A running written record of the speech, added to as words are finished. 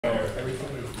Okay.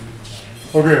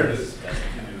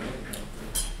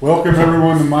 Welcome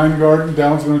everyone to Mind Garden.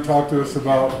 Dallin going to talk to us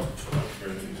about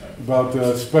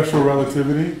special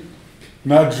relativity,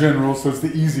 not general. So it's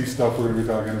the easy stuff we're going to be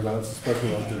talking about. It's special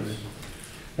relativity,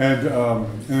 and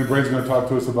then Brain's going to talk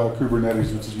to us about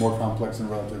Kubernetes, which is more complex than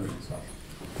relativity. So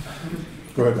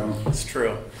go ahead, Dallin. It's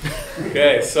true.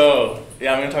 Okay, so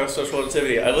yeah, I'm going to talk about special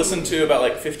relativity. I listened to about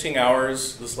like 15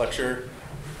 hours this lecture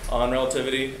on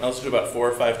relativity. I listened to it about 4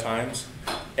 or 5 times.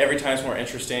 Every time's more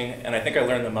interesting, and I think I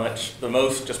learned the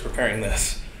most just preparing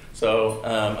this. So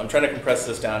I'm trying to compress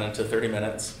this down into 30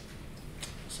 minutes.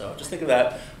 So just think of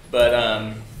that. But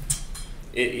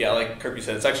yeah, like Kirby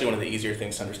said, it's actually one of the easier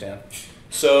things to understand.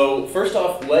 So first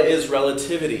off, what is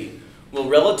relativity? Well,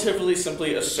 relativity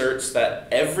simply asserts that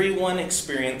everyone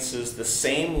experiences the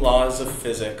same laws of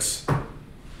physics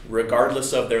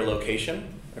regardless of their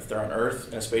location, if they're on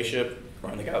Earth in a spaceship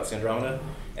or in the galaxy Andromeda,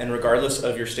 and regardless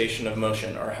of your station of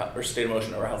motion or state of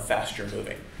motion or how fast you're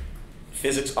moving.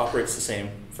 Physics operates the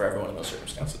same for everyone in those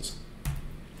circumstances.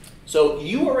 So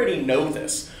you already know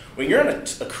this. When you're on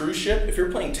a cruise ship, if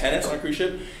you're playing tennis on a cruise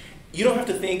ship, you don't have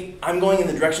to think, I'm going in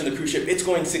the direction of the cruise ship, it's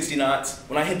going 60 knots.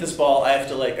 When I hit this ball, I have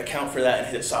to like account for that and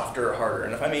hit it softer or harder.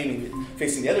 And if I'm aiming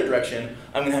facing the other direction,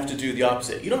 I'm gonna have to do the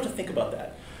opposite. You don't have to think about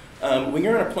that. When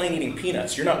you're on a plane eating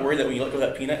peanuts, you're not worried that when you let go of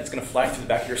that peanut, it's going to fly through the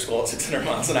back of your skull at 600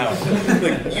 miles an hour.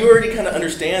 Like, you already kind of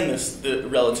understand the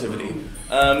relativity.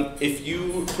 If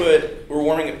you we're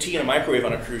warming up tea in a microwave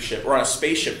on a cruise ship or on a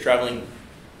spaceship traveling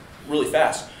really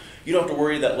fast, you don't have to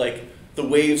worry that like the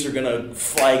waves are going to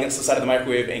fly against the side of the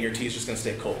microwave and your tea is just going to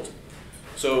stay cold.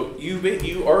 So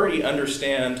you already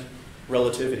understand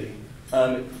relativity.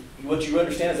 What you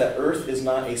understand is that Earth is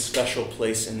not a special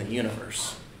place in the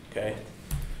universe. Okay.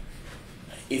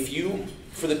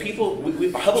 For the people,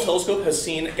 Hubble telescope has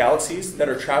seen galaxies that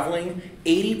are traveling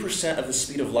 80% of the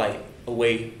speed of light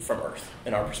away from Earth,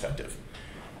 in our perspective.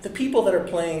 The people that are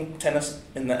playing tennis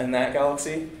in that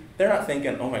galaxy, they're not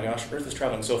thinking, oh my gosh, Earth is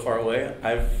traveling so far away,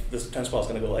 this tennis ball is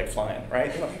going to go like flying,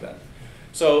 right? They don't think that.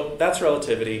 So that's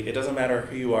relativity. It doesn't matter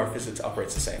who you are, physics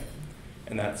operates the same.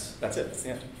 And that's it, that's the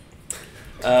end.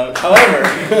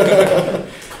 However,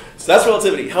 so that's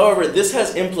relativity. However, this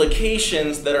has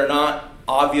implications that are not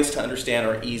obvious to understand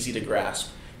or easy to grasp,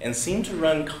 and seem to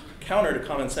run counter to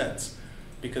common sense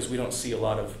because we don't see a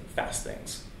lot of fast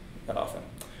things that often.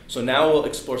 So now we'll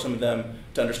explore some of them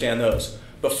to understand those.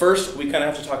 But first, we kind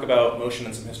of have to talk about motion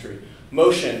and some history.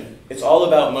 Motion, it's all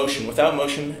about motion. Without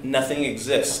motion, nothing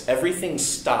exists. Everything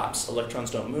stops.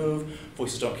 Electrons don't move,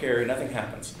 voices don't carry, nothing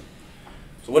happens.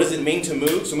 So what does it mean to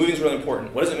move? So moving is really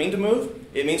important. What does it mean to move?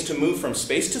 It means to move from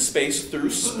space to space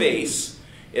through space.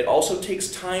 It also takes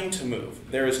time to move.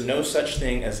 There is no such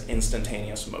thing as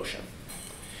instantaneous motion.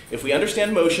 If we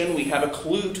understand motion, we have a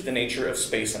clue to the nature of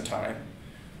space and time.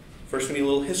 First, we need a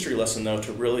little history lesson, though,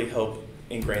 to really help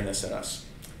ingrain this in us.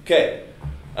 Okay,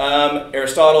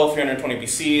 Aristotle, 320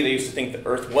 BC, they used to think the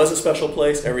Earth was a special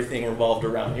place. Everything revolved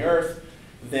around the Earth.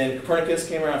 Then Copernicus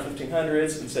came around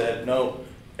 1500s and said, no,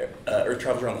 Earth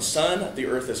travels around the sun. The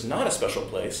Earth is not a special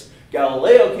place.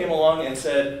 Galileo came along and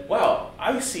said, wow,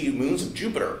 I see moons of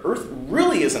Jupiter. Earth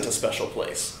really isn't a special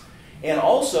place. And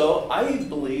also, I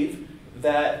believe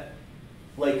that,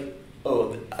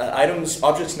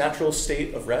 objects' natural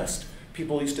state of rest,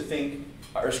 people used to think,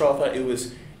 Aristotle thought it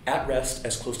was at rest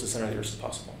as close to the center of the Earth as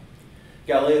possible.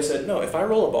 Galileo said, no, if I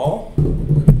roll a ball,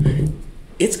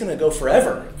 it's going to go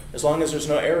forever, as long as there's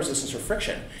no air resistance or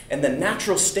friction. And the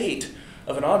natural state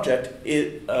of an object,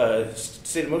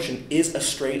 state of motion, is a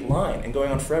straight line and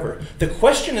going on forever. The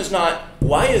question is not,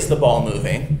 why is the ball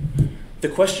moving? The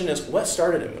question is, what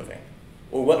started it moving?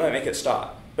 Or what might make it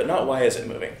stop? But not why is it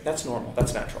moving. That's normal,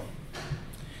 that's natural.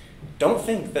 Don't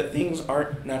think that things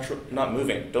aren't not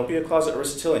moving. Don't be a closet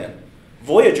Aristotelian.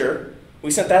 Voyager, we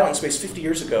sent that out in space 50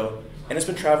 years ago, and it's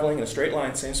been traveling in a straight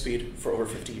line, same speed, for over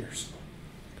 50 years.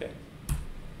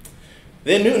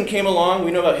 Then Newton came along.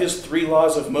 We know about his 3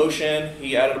 laws of motion.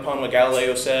 He added upon what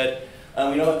Galileo said.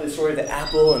 We know about the story of the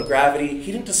apple and gravity.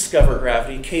 He didn't discover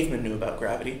gravity. Cavemen knew about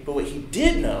gravity. But what he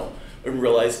did know and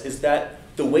realize is that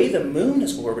the way the moon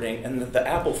is orbiting and the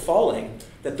apple falling,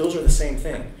 that those are the same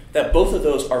thing. That both of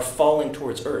those are falling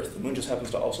towards Earth. The moon just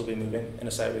happens to also be moving in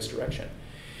a sideways direction.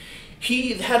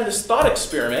 He had this thought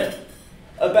experiment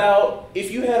about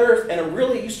if you had Earth and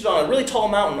you stood on a really tall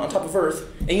mountain on top of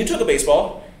Earth, and you took a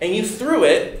baseball, and you threw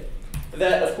it,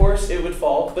 that of course it would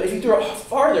fall, but if you threw it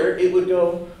farther, it would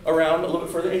go around a little bit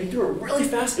further, and if you threw it really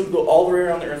fast, it would go all the way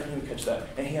around the Earth, and he would catch that.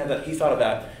 And he thought of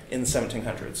that in the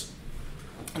 1700s.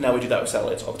 And now we do that with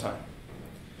satellites all the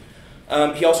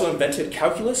time. He also invented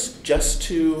calculus just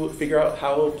to figure out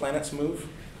how planets move.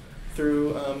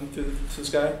 through the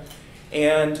sky.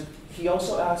 And he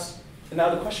also asked, and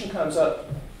now the question comes up,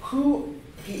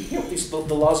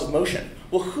 the laws of motion.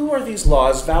 Well, who are these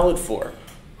laws valid for?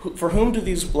 For whom do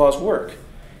these laws work?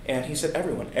 And he said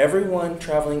everyone. Everyone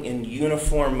traveling in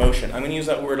uniform motion. I'm going to use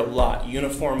that word a lot,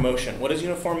 uniform motion. What is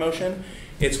uniform motion?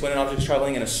 It's when an object is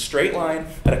traveling in a straight line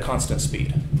at a constant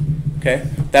speed. Okay?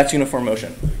 That's uniform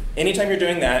motion. Anytime you're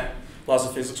doing that, laws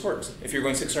of physics works. If you're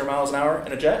going 600 miles an hour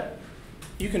in a jet,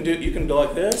 you can do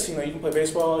like this, you can play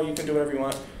baseball, you can do whatever you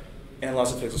want, and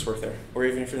lots of physics work there. Or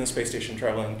even if you're in the space station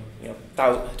traveling,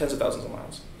 tens of thousands of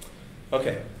miles.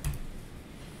 Okay.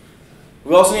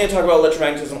 We also need to talk about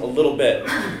electromagnetism a little bit,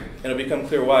 and it'll become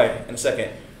clear why in a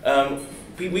second.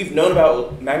 We've known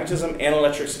about magnetism and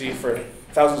electricity for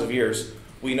thousands of years.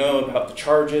 We know about the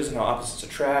charges and how opposites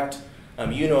attract.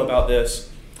 You know about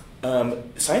this.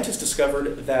 Scientists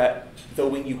discovered that though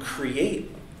when you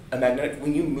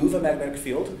when you move a magnetic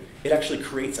field, it actually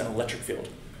creates an electric field.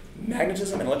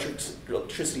 Magnetism and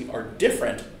electricity are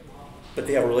different, but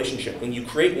they have a relationship. When you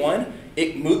create one,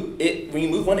 when you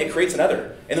move one, it creates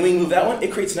another. And then when you move that one,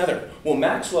 it creates another. Well,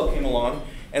 Maxwell came along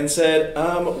and said,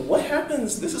 what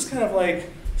happens, this is kind of like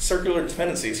circular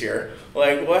dependencies here.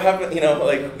 Like, what happens,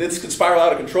 like this could spiral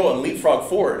out of control and leapfrog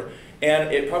forward.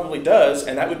 And it probably does,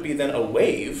 and that would be then a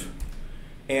wave.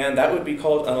 And that would be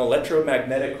called an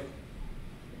electromagnetic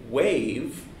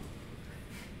wave.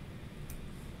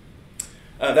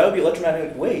 That would be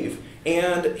electromagnetic wave.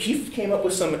 And he came up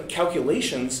with some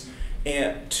calculations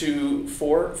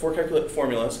for calculate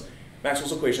formulas,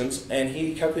 Maxwell's equations, and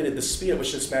he calculated the speed at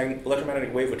which this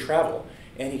electromagnetic wave would travel.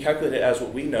 And he calculated it as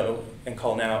what we know and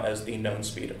call now as the known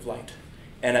speed of light.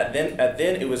 And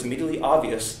then it was immediately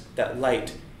obvious that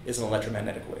light is an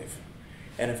electromagnetic wave.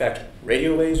 And in fact,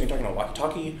 radio waves, when you're talking about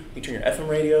walkie-talkie, you turn your FM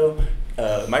radio,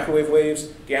 microwave waves,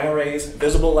 gamma rays,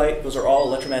 visible light, those are all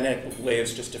electromagnetic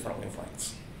waves, just different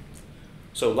wavelengths.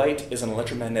 So light is an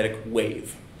electromagnetic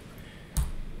wave.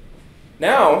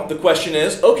 Now, the question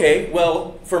is, okay,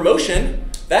 well, for motion,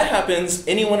 that happens,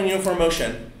 anyone in uniform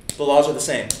motion, the laws are the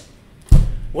same.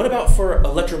 What about for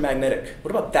electromagnetic?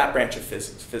 What about that branch of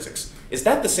physics? Is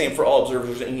that the same for all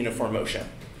observers in uniform motion?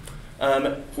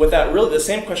 The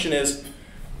same question is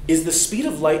the speed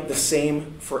of light the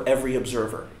same for every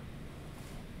observer?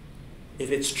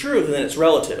 If it's true, then it's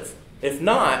relative. If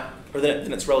not,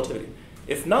 then it's relativity.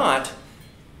 If not,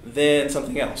 then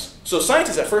something else. So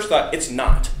scientists at first thought it's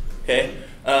not. Okay.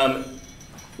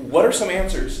 What are some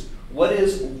answers? What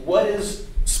is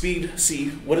speed c?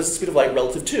 What is the speed of light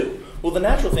relative to? Well, the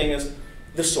natural thing is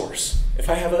the source. If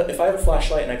I have a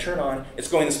flashlight and I turn on, it's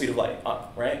going the speed of light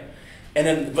up, right? But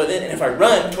then if I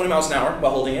run 20 miles an hour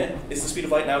while holding it, is the speed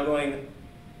of light now going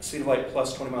speed of light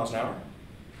plus 20 miles an hour?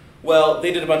 Well,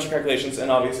 they did a bunch of calculations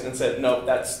and said no,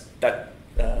 that's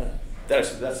wrong.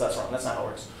 That's not how it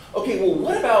works. Okay, well,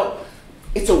 what about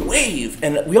it's a wave,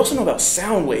 and we also know about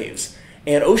sound waves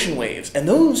and ocean waves, and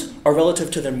those are relative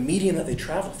to the medium that they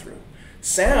travel through.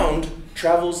 Sound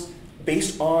travels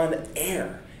based on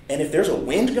air, and if there's a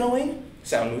wind going,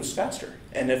 sound moves faster,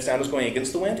 and if sound is going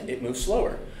against the wind, it moves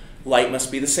slower. Light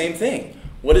must be the same thing.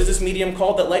 What is this medium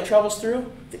called that light travels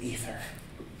through? The ether.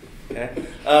 Okay?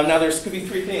 Now there could be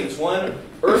three things. One,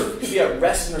 Earth could be at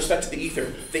rest in respect to the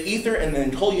ether. The ether and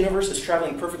the whole universe is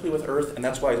traveling perfectly with Earth, and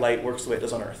that's why light works the way it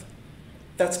does on Earth.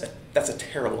 That's a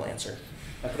terrible answer.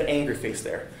 I put an angry face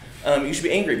there. You should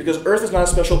be angry because Earth is not a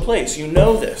special place. You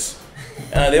know this.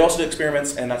 They also did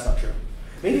experiments, and that's not true.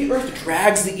 Maybe Earth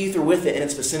drags the ether with it in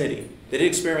its vicinity. They did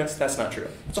experiments, that's not true.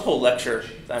 It's a whole lecture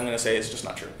that I'm going to say it's just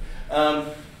not true.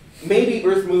 Maybe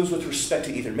Earth moves with respect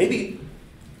to ether. Maybe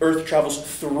Earth travels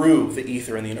through the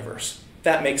ether in the universe.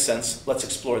 That makes sense. Let's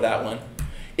explore that one.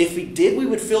 If we did, we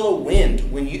would feel a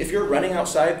wind. If you're running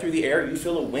outside through the air, you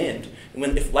feel a wind.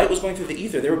 If light was going through the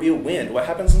ether, there would be a wind. What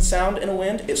happens in sound in a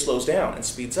wind? It slows down and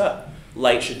speeds up.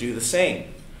 Light should do the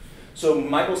same. So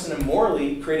Michelson and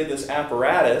Morley created this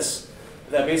apparatus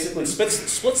that basically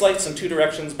splits lights in two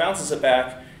directions, bounces it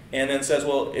back, and then says,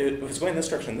 well, if it's going this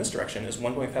direction, is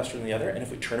one going faster than the other? And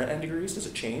if we turn it 90 degrees, does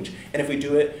it change? And if we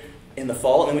do it in the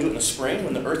fall and then we do it in the spring,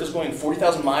 when the Earth is going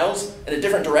 40,000 miles in a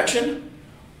different direction,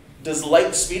 does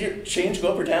light speed change,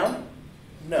 go up or down?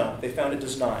 No, they found it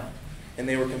does not. And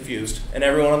they were confused. And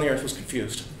everyone on the Earth was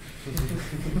confused.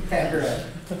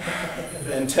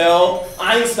 Until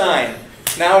Einstein.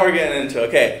 Now we're getting into it.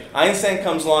 Okay, Einstein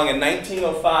comes along in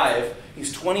 1905.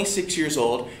 He's 26 years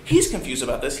old. He's confused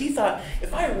about this. He thought,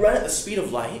 if I run at the speed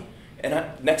of light, and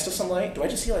next to some light, do I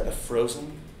just see like a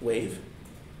frozen wave?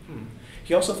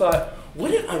 He also thought,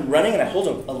 what if I'm running and I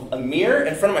hold a mirror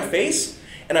in front of my face,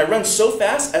 and I run so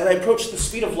fast as I approach the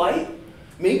speed of light,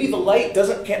 maybe the light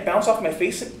can't bounce off my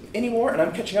face anymore, and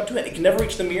I'm catching up to it. It can never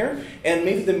reach the mirror, and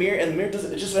maybe the mirror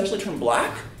doesn't just eventually turn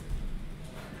black.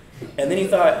 And then he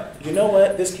thought, you know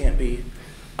what? This can't be.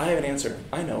 I have an answer.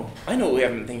 I know what we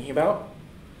haven't been thinking about.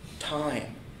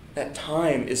 Time. That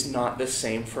time is not the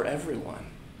same for everyone.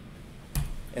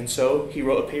 And so he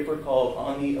wrote a paper called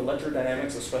On the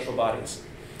Electrodynamics of Special Bodies.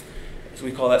 So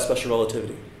we call that special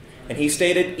relativity. And he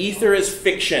stated, ether is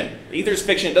fiction. Ether is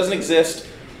fiction. It doesn't exist.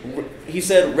 He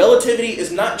said, relativity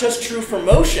is not just true for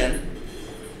motion,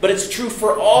 but it's true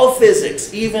for all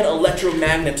physics, even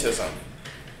electromagnetism.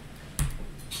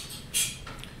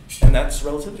 And that's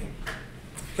relativity.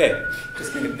 Okay,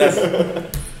 just kidding. That's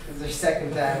It's their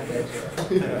second time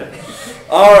that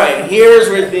all right, here's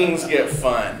where things get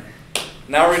fun.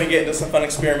 Now we're going to get into some fun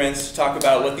experiments to talk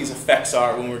about what these effects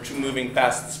are when we're moving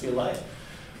fast at the speed of light.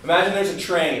 Imagine there's a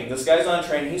train. This guy's on a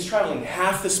train. He's traveling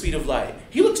half the speed of light.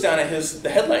 He looks down at the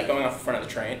headlight going off the front of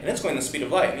the train, and it's going the speed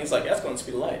of light. And he's like, yeah, it's going the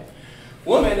speed of light.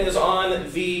 Woman is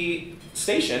on the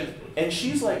station, and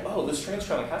she's like, oh, this train's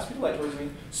traveling half speed of light towards me.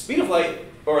 Speed of light,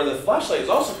 or the flashlight is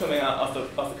also coming out off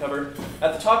the cover.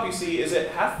 At the top you see, is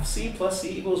it half c plus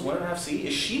c equals 1.5 c?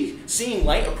 Is she seeing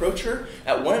light approach her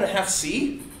at 1.5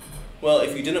 c? Well,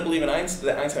 if you didn't believe that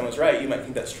Einstein was right, you might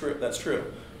think that's true. That's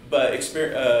true. But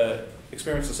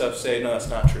experiments and stuff say, no, that's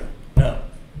not true. No.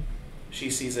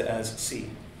 She sees it as c.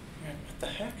 What the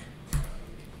heck?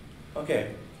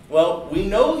 Okay. Well, we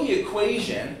know the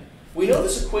equation. We know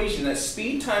this equation that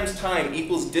speed times time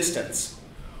equals distance.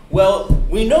 Well,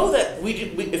 we know that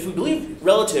if we believe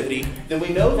relativity, then we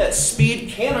know that speed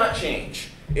cannot change.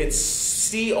 It's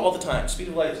c all the time. Speed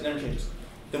of light never changes.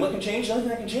 Then what can change? The only thing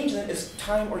that can change then is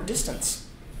time or distance.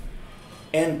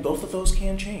 And both of those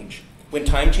can change. When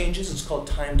time changes, it's called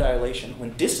time dilation.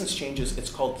 When distance changes, it's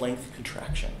called length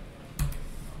contraction.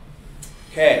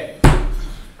 Okay.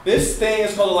 This thing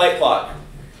is called a light clock.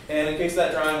 And in case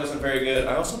that drawing wasn't very good,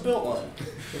 I also built one.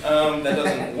 That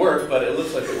doesn't work, but it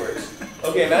looks like it works.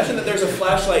 Okay, imagine that there's a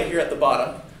flashlight here at the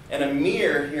bottom and a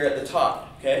mirror here at the top,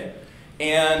 okay?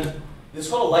 And this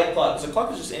is called a light clock, because a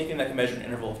clock is just anything that can measure an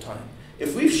interval of time.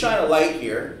 If we shine a light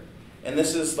here, and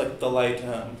this is like the light,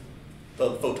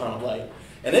 the photon of light,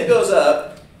 and it goes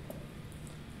up,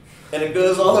 and it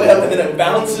goes all the way up, and then it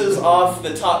bounces off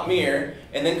the top mirror,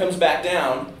 and then comes back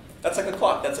down, that's like a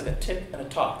clock. That's like a tick and a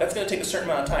tock. That's going to take a certain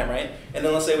amount of time, right? And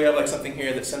then let's say we have like something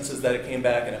here that senses that it came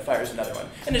back and it fires another one.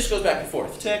 And it just goes back and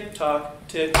forth. Tick, tock,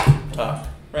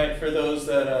 right? For those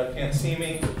that can't see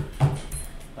me,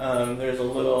 there's a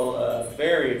little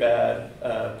very bad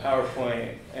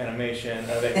PowerPoint animation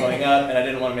of it going up, and I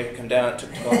didn't want to make it come down. It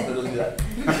took too long, so it doesn't do that.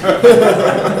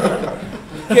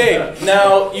 Okay,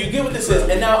 now you get what this is.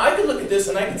 And now I could look at this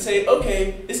and I can say,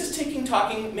 okay, this is ticking,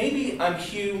 talking. Maybe I'm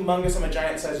humongous, I'm a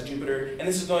giant size of Jupiter, and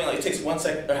this is going like, it takes 1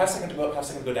 second, or half second to go up, half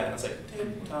second to go down. It's like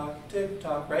tick,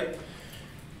 tock, right?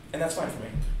 And that's fine for me.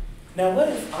 Now what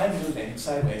if I'm moving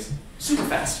sideways super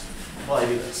fast while I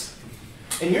do this?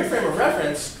 In your frame of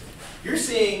reference, you're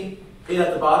seeing it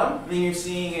at the bottom, then you're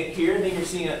seeing it here, then you're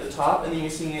seeing it at the top, and then you're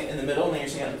seeing it in the middle, and then you're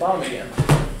seeing it at the bottom again.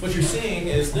 What you're seeing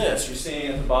is this. You're seeing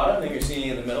it at the bottom, then you're seeing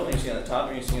it in the middle, then you're seeing it at the top,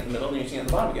 then you're seeing it in the middle, then you're seeing it at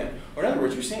the bottom again. Or in other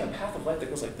words, you're seeing a path of light that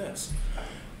goes like this.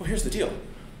 Well, here's the deal.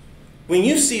 When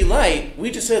you see light,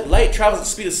 we just said light travels at the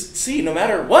speed of c no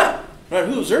matter what, no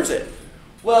matter who observes it.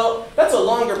 Well, that's a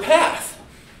longer path,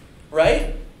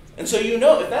 right? And so you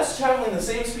know if that's traveling the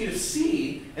same speed of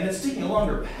c and it's taking a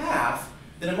longer path,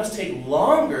 then it must take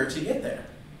longer to get there.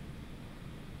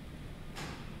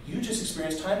 You just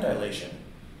experienced time dilation.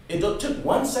 It took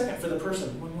 1 second for the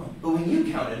person, 1. But when you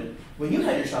counted, when you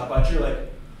had your stopwatch, you're like,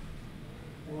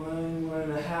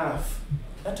 1.5.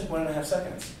 That took 1.5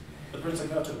 seconds. The person's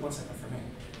like, no, it took 1 second for me.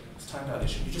 It's time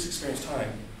dilation. You just experienced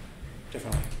time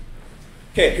differently.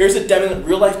 Okay, here's a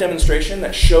real-life demonstration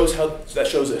that shows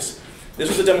this. This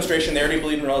was a demonstration. They already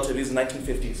believed in relativity in the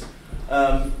 1950s.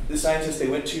 The scientists, they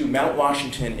went to Mount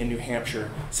Washington in New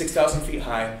Hampshire, 6,000 feet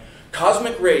high.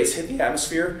 Cosmic rays hit the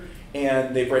atmosphere,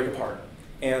 and they break apart.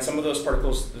 And some of those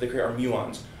particles that they create are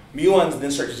muons. Muons then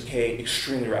start to decay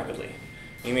extremely rapidly.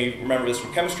 You may remember this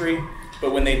from chemistry,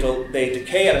 but when they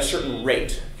decay at a certain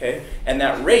rate, okay? And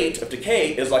that rate of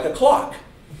decay is like a clock.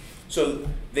 So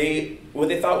what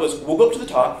they thought was, we'll go up to the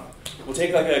top, we'll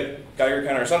take like a Geiger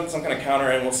counter or some kind of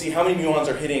counter, and we'll see how many muons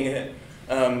are hitting it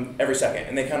every second.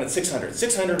 And they counted 600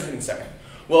 hitting a second.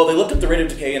 Well, they looked at the rate of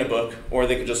decay in a book, or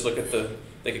they could just look at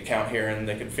they could count here and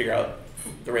they could figure out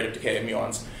the rate of decay of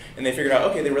muons. And they figured out,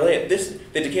 okay, they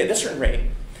decay at this certain rate.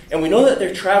 And we know that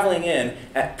they're traveling in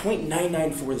at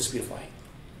 0.994 the speed of light.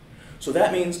 So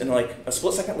that means in like a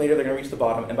split second later, they're going to reach the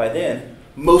bottom, and by then,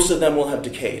 most of them will have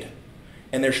decayed.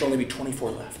 and there should only be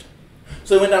 24 left.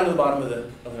 So they went down to the bottom of the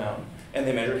mountain, and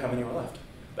they measured how many were left.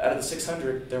 But out of the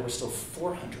 600, there were still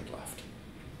 400 left.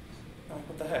 I'm like,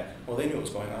 what the heck? Well, they knew what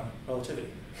was going on, relativity.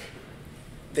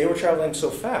 They were traveling so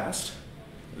fast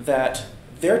that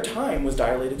their time was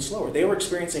dilated slower. They were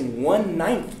experiencing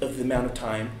 1/9 of the amount of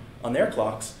time on their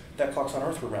clocks that clocks on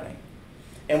Earth were running.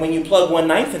 And when you plug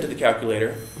 1/9 into the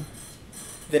calculator,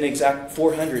 then exact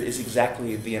 400 is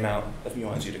exactly the amount of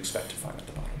muons you'd expect to find at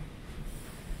the bottom.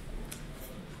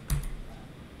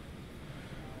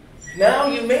 Now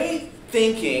you may be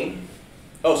thinking,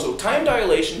 oh, so time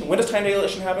dilation, when does time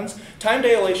dilation happen? Time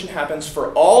dilation happens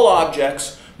for all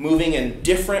objects moving in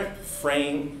different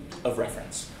frame of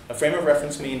reference. A frame of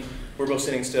reference means we're both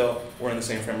sitting still, we're in the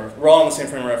same frame of, we're all in the same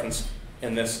frame of reference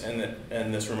in this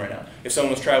room right now. If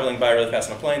someone was traveling by really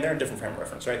fast on a plane, they're in a different frame of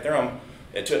reference, right? They're on,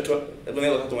 when they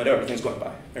look out the window, everything's going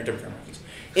by. They're in a different frame of reference.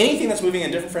 Anything that's moving in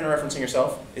a different frame of reference than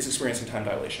yourself is experiencing time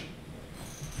dilation.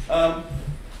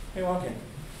 Hey, walk in.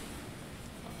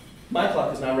 My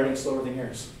clock is now running slower than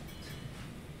yours.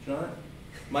 Do you know that?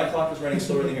 My clock is running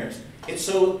slower than yours. It's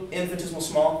so infinitesimal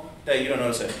small that you don't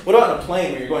notice it. What about in a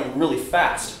plane where you're going really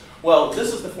fast? Well,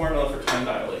 this is the formula for time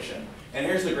dilation. And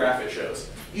here's the graph it shows.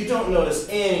 You don't notice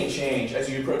any change as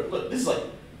you approach. Look, this is like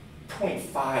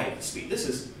 0.5 speed. This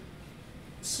is,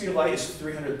 the speed of light is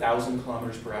 300,000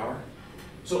 kilometers per hour.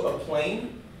 So a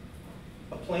plane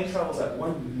travels at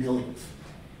 1/1,000,000th,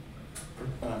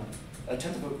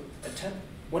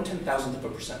 one 10,000th of a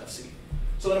percent of c.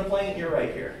 So in a plane, you're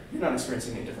right here. You're not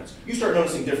experiencing any difference. You start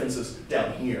noticing differences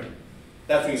down here.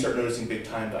 That's when you start noticing big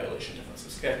time dilation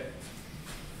differences, okay?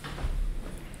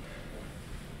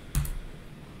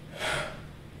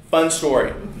 Fun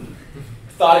story.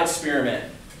 Thought experiment.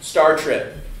 Star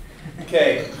trip.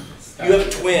 Okay, you have a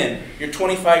twin. You're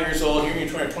 25 years old. You and your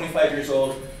twin are 25 years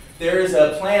old. There is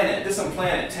a planet, distant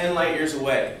planet, 10 light years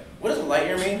away. What does a light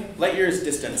year mean? Light year is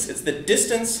distance. It's the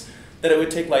distance that it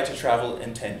would take light to travel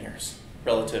in 10 years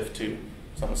relative to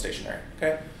something stationary,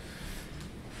 okay?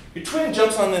 Your twin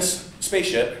jumps on this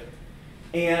spaceship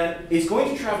and is going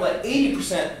to travel at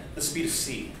 80% the speed of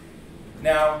c.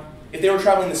 Now, if they were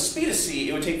traveling the speed of c,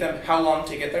 it would take them how long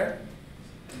to get there?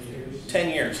 10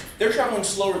 years. They're traveling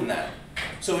slower than that.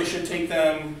 So it should take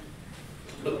them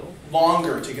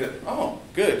longer to get, oh,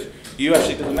 good. You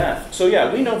actually did the math. So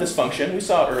yeah, we know this function. We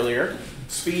saw it earlier.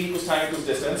 Speed equals time equals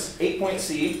distance.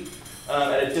 8.c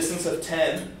at a distance of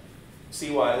 10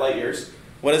 cy light years.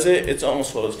 What is it? It's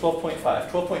almost close.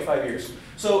 12.5 years.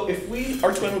 So if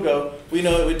our twin would go, we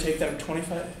know it would take them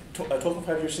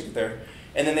 12.5 years to get there.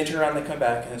 And then they turn around and they come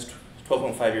back, and it's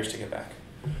 12.5 years to get back.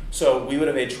 So we would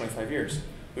have aged 25 years.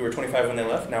 We were 25 when they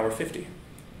left, now we're 50.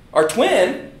 Our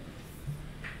twin,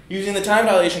 using the time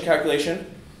dilation calculation,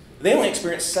 they only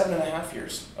experienced 7.5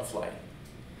 years of flight.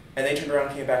 And they turned around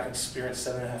and came back and experienced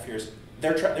 7.5 years.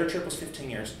 Their trip was 15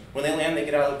 years. When they land, they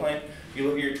get out of the plane, you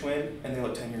look at your twin, and they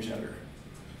look 10 years younger.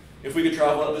 If we could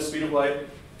travel at the speed of light,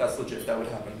 that's legit, that would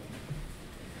happen.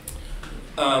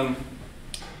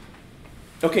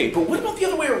 Okay, but what about the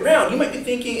other way around? You might be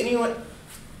thinking, and you know what,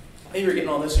 maybe you're getting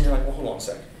all this and you're like, well, hold on a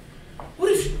sec.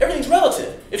 What if everything's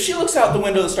relative? If she looks out the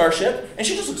window of the starship and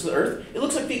she just looks at the Earth, it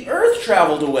looks like the Earth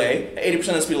traveled away at 80%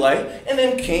 of the speed of light and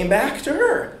then came back to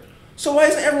her. So why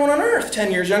isn't everyone on Earth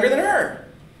 10 years younger than her?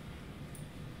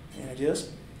 Any ideas?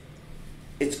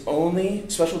 It's only,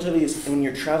 special relativity is when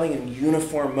you're traveling in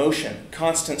uniform motion,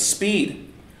 constant speed.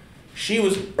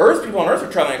 Earth people on Earth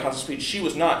were traveling at constant speed. She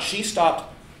was not. She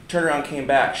stopped, turned around, came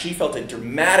back. She felt a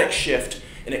dramatic shift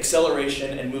in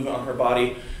acceleration and movement on her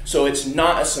body. So it's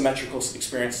not a symmetrical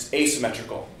experience, it's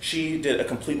asymmetrical. She did a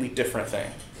completely different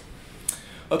thing.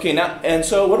 Okay, now, and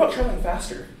so what about traveling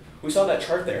faster? We saw that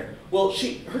chart there. Well,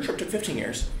 her trip took 15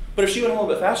 years, but if she went a little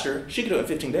bit faster, she could do it in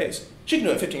 15 days. She could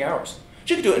do it in 15 hours.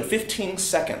 She could do it in 15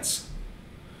 seconds.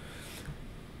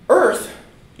 Earth,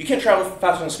 you can't travel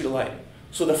faster than the speed of light.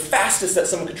 So the fastest that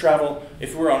someone could travel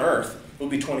if we were on Earth would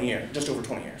be 20 years, just over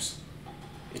 20 years.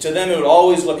 To them, it would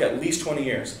always look at least 20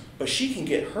 years. But she can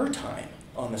get her time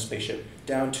on the spaceship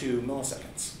down to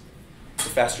milliseconds.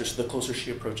 The closer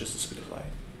she approaches the speed of light.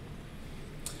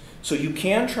 So you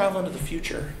can travel into the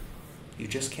future. You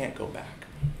just can't go back.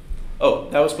 Oh,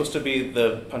 that was supposed to be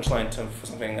the punchline to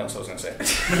something else I was going to say.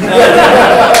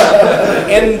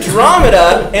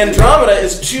 Andromeda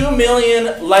is 2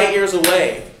 million light years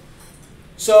away.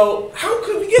 So how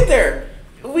could we get there?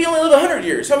 We only live 100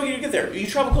 years. How are we going to get there? You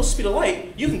travel close to the speed of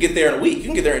light. You can get there in a week. You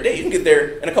can get there in a day. You can get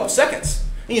there in a couple seconds.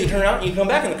 And you can turn around and you can come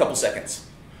back in a couple seconds.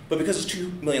 But because it's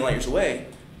 2 million light years away,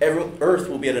 Earth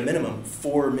will be at a minimum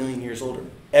 4 million years older.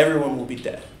 Everyone will be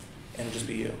dead. And it'll just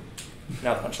be you.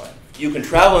 Now the punchline. You can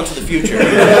travel into the future.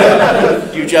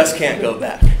 You just can't go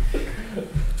back.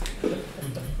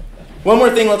 One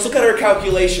more thing, let's look at her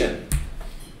calculation.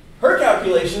 Her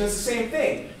calculation is the same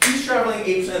thing. She's traveling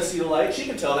 8% of the speed of light. She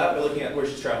can tell that by looking at where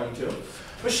she's traveling to.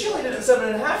 But she only did it in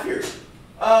 7.5 years.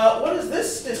 What does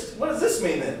this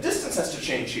mean then? Distance has to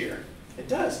change here. It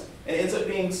does. And it ends up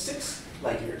being 6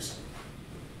 light years.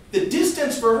 The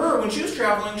distance for her when she was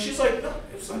traveling, she's like, no,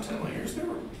 it was not 10 light years. They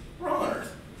were wrong on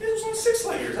Earth. It was only 6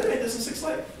 light years. I made this in 6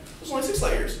 light. It was only 6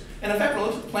 light years. And in fact, when I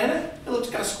looked at the planet, it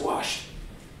looked kind of squashed.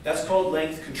 That's called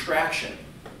length contraction.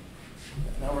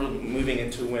 Now we're moving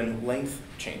into when length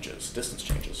changes, distance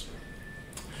changes.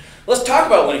 Let's talk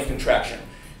about length contraction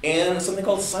and something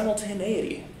called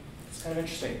simultaneity. It's kind of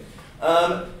interesting.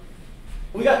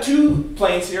 We got 2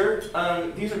 planes here.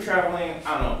 These are traveling,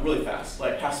 I don't know, really fast,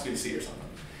 like past speed of sea or something.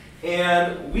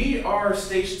 And we are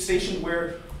stationed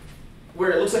where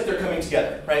it looks like they're coming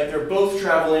together, right? They're both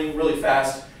traveling really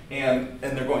fast and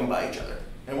they're going by each other.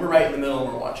 And we're right in the middle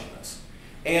and we're watching this.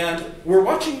 And we're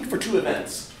watching for 2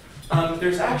 events.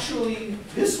 There's actually,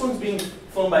 this one's being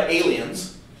flown by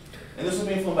aliens, and this one's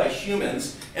being flown by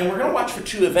humans, and we're going to watch for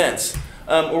 2 events.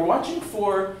 We're watching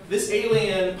for this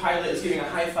alien pilot is giving a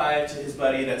high five to his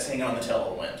buddy that's hanging on the tail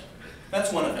of the wind.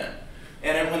 That's one event.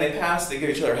 And when they pass, they give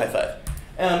each other a high five.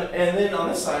 And then on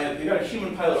this side, we've got a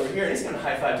human pilot over here, and he's giving a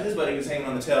high five to his buddy who's hanging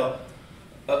on the tail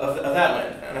of that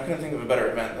wind. And I couldn't think of a better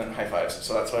event than high fives,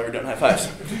 so that's why we're doing high fives.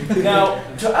 Now,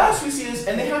 to us, we see this,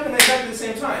 and they happen at exactly the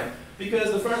same time,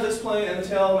 because the front of this plane and the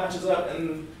tail matches up,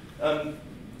 and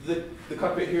the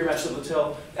cockpit here matches up with the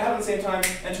tail. They happen at the same time,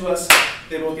 and to us,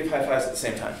 they both give high fives at the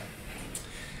same time.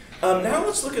 Now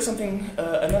let's look at something,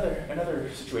 another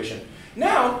situation.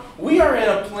 Now we're in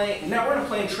a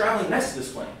plane traveling next to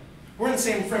this plane. We're in the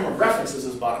same frame of reference as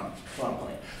this bottom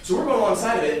plane. So we're going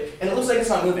alongside of it, and it looks like it's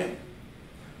not moving.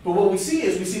 But what we see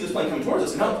is this plane coming towards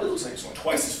us, and now it looks like it's going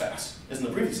twice as fast as in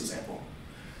the previous example.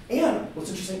 And what's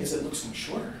interesting is it looks much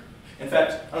shorter. In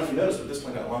fact, I don't know if you noticed, but this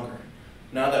plane got longer.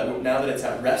 Now that it's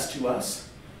at rest to us,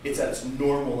 it's at its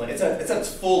normal length. It's at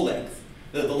its full length,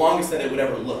 the longest that it would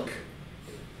ever look.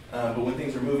 But when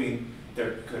things are moving,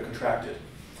 they're contracted.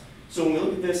 So when we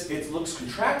look at this, it looks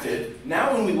contracted.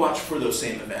 Now when we watch for those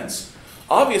same events,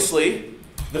 obviously,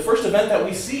 the first event that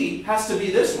we see has to be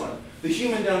this one. The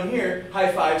human down here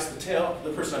high fives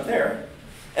the person up there.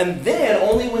 And then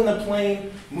only when the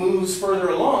plane moves further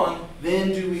along,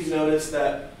 then do we notice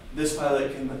that this the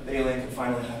alien can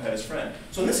finally high five his friend.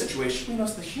 So in this situation, we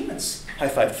notice the humans high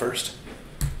five first.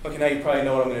 Okay, now you probably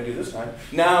know what I'm going to do this time.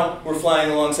 Now we're flying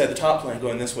alongside the top plane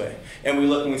going this way. And we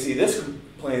look and we see this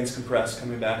plane's compressed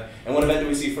coming back. And what event do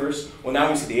we see first? Well, now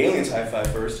we see the aliens high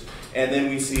five first, and then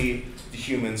we see the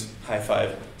humans high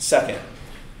five second.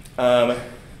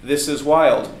 This is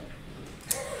wild.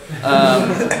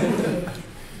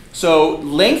 So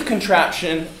length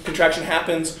contraction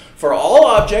happens for all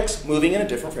objects moving in a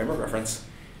different frame of reference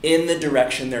in the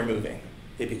direction they're moving.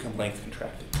 They become length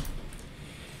contracted.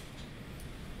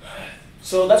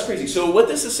 So that's crazy. So what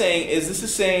this is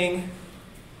saying,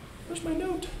 where's my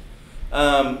note?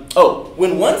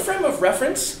 When one frame of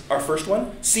reference, our first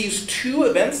one, sees 2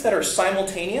 events that are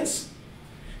simultaneous,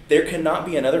 there cannot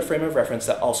be another frame of reference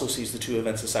that also sees the 2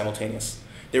 events as simultaneous.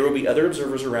 There will be other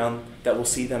observers around that will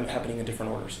see them happening in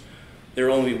different orders. There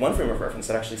will only be one frame of reference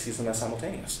that actually sees them as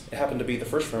simultaneous. It happened to be the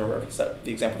first frame of reference,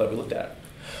 the example that we looked at.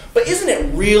 But isn't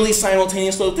it really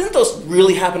simultaneous though? Didn't those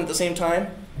really happen at the same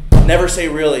time? Never say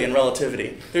really in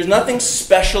relativity. There's nothing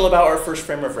special about our first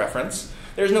frame of reference.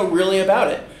 There's no really about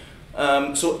it.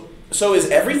 So is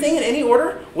everything in any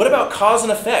order? What about cause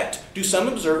and effect? Do some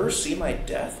observers see my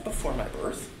death before my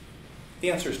birth?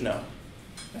 The answer is no.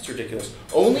 That's ridiculous.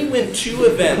 Only when 2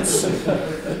 events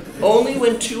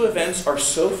are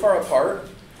so far apart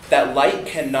that light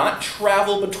cannot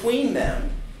travel between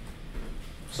them.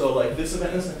 So like this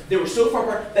event and this, they were so far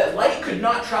apart that light could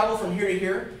not travel from here to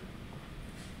here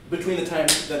between the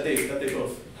times that they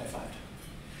both high-fived.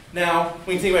 Now,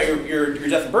 when you think about your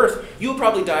death and birth, you'll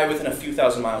probably die within a few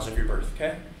thousand miles of your birth,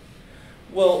 okay?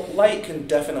 Well, light can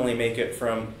definitely make it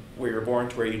from where you're born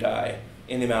to where you die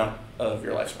in the amount of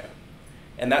your lifespan.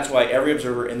 And that's why every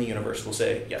observer in the universe will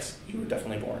say, yes, you were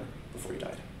definitely born before you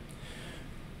died.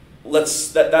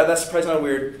 That's probably not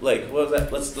weird. Like, what was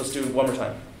that? Let's do it one more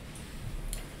time.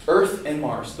 Earth and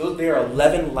Mars, they are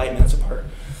 11 light minutes apart.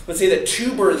 Let's say that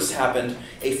 2 births happened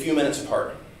a few minutes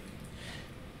apart.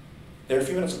 They're a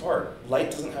few minutes apart. Light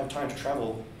doesn't have time to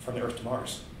travel from the Earth to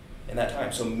Mars in that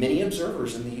time. So many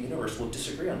observers in the universe will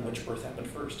disagree on which birth happened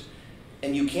first.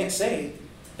 And you can't say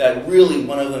that really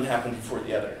one of them happened before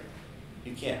the other.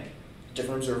 You can't.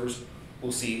 Different observers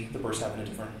will see the births happen at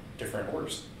different different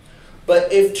orders.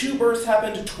 But if two births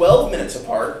happened 12 minutes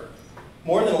apart,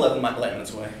 more than 11 light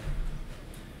minutes away,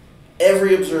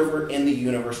 every observer in the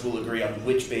universe will agree on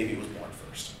which baby was born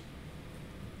first.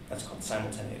 That's called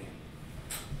simultaneity.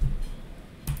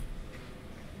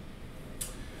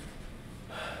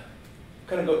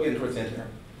 Kind of getting towards the end here.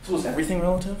 So is everything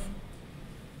relative?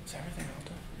 Is everything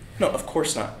relative? No, of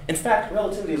course not. In fact,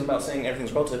 relativity is about saying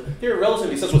everything's relative. Theory of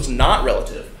relativity says what's not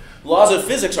relative. Laws of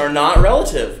physics are not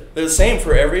relative. They're the same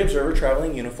for every observer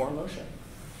traveling uniform motion.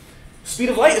 Speed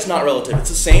of light is not relative. It's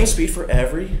the same speed for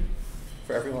everyone,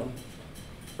 for every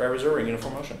observer in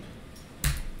uniform motion.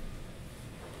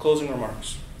 Closing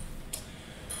remarks.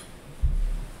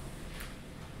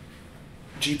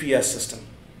 GPS system.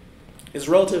 Is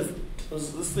relative,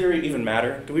 does this theory even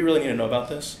matter? Do we really need to know about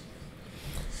this?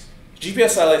 GPS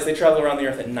satellites, they travel around the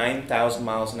Earth at 9,000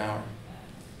 miles an hour.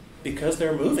 Because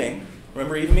they're moving,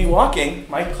 remember even me walking,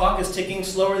 my clock is ticking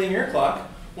slower than your clock.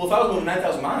 Well, if I was moving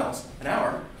 9,000 miles an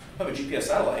hour, I have a GPS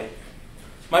satellite,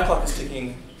 my clock is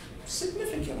ticking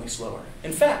significantly slower.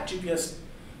 In fact, GPS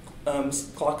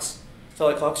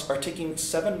satellite clocks are ticking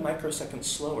 7 microseconds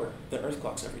slower than Earth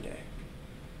clocks every day.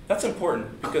 That's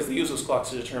important because they use those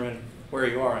clocks to determine where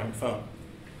you are on your phone.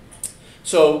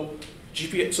 So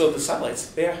the satellites,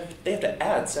 they have to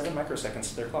add 7 microseconds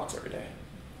to their clocks every day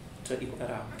to equal that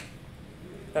out.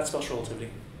 That's special relativity.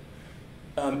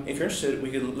 If you're interested, we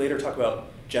could later talk about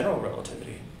general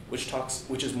relativity,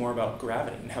 which is more about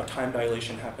gravity and how time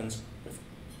dilation happens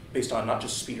based on not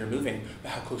just speed you're moving,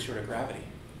 but how close you are to gravity.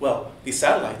 Well, these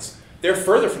satellites, they're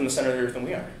further from the center of the Earth than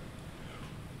we are.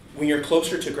 When you're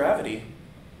closer to gravity,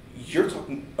 your clock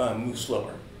moves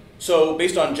slower. So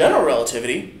based on general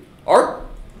relativity,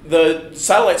 the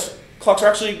satellites' clocks are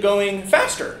actually going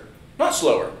faster, not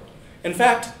slower. In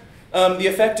fact, the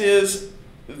effect is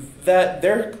that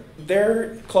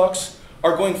their clocks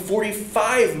are going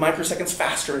 45 microseconds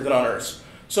faster than on Earth's.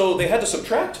 So they had to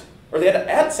subtract, or they had to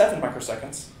add 7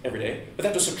 microseconds every day, but they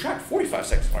have to subtract 45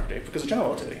 seconds every day because of general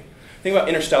relativity. Think about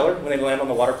Interstellar, when they land on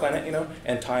the water planet,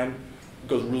 and time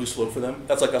goes really slow for them.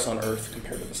 That's like us on Earth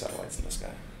compared to the satellites in the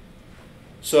sky.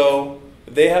 So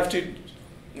they have to,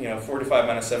 45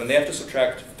 minus 7, they have to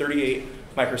subtract 38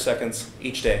 microseconds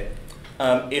each day.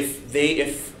 If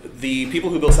the people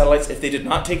who built satellites, if they did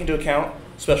not take into account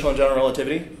special and general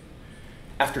relativity,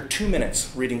 after 2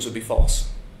 minutes, readings would be false.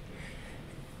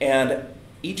 And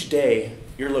each day,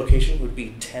 your location would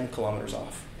be 10 kilometers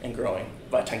off and growing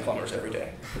by 10 kilometers every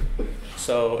day.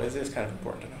 So it is kind of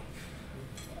important to know.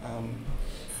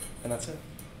 And that's it.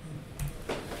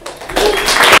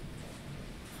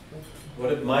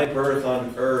 What if my birth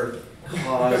on Earth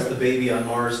caused the baby on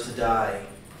Mars to die?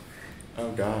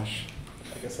 Oh gosh,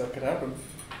 I guess that could happen.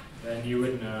 Then you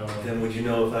would know. Then would you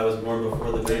know if I was born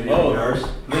before the baby Oh, on Mars?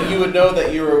 Then you would know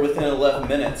that you were within 11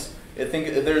 minutes. I think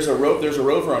if there's a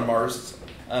rover on Mars.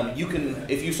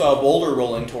 If you saw a boulder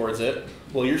rolling towards it,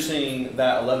 well, you're seeing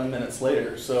that 11 minutes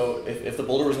later. So if the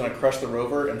boulder was going to crush the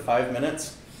rover in 5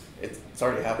 minutes, it's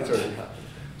already happened. It's already happened.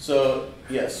 So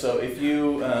yes, so if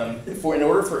you, in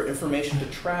order for information to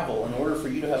travel, in order for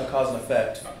you to have a cause and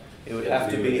effect, it would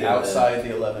have to be outside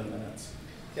the 11 minutes.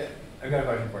 Yeah, I've got a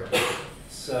question for you.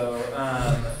 So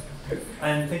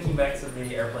I'm thinking back to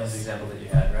the airplanes example that you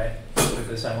had, right, with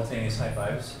the simultaneous high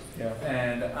fives. Yeah.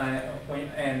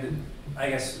 And I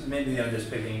guess maybe I'm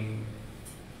just picking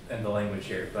in the language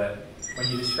here, but when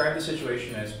you describe the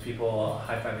situation as people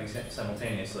high-fiving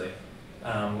simultaneously,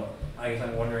 I guess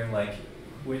I'm wondering, like,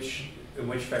 in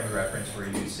which frame of reference were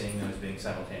you seeing them as being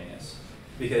simultaneous?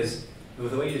 Because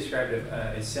with the way you described it,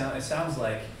 it sounds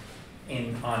like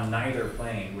on neither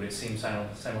plane would it seem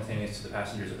simultaneous to the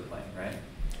passengers of the plane, right?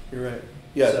 You're right.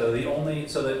 Yeah. So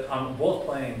that on both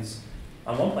planes,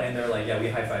 on one plane they're like, yeah, we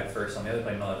high-five first. On the other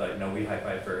plane, they're like, no, we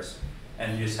high-five first.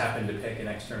 And you just happen to pick an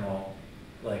external,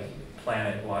 like,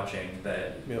 planet watching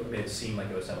that made it seem like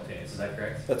it was simultaneous. Is that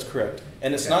correct? That's correct.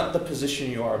 And it's not the position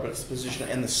you are, but it's the position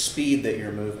and the speed that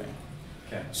you're moving.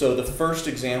 Okay. So the first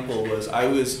example was I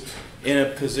was in a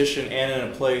position and in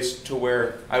a place to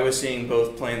where I was seeing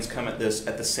both planes come at this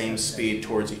at the same speed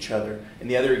towards each other. In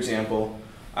the other example,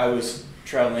 I was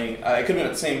traveling, I could have been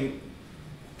at the same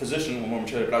position when we were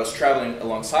each other, but I was traveling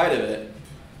alongside of it.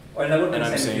 Or that would be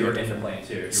the same if you were in the plane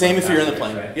too. Same if you're in the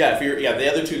plane. Right? Yeah,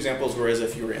 the other two examples were as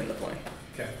if you were in the plane.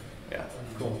 Okay. Yeah.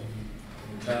 Cool.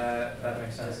 That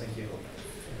makes sense. Thank you.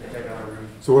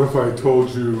 So what if I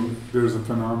told you there's a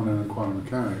phenomenon in quantum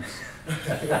mechanics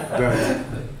that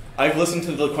I've listened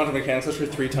to the quantum mechanics lecture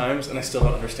 3 times and I still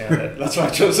don't understand it. That's why I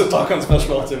chose to talk on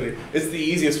special relativity. It's the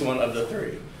easiest one of the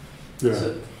 3.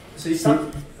 yeah. So you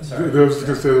start. Sorry. I was just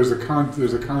going to say there's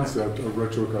a concept of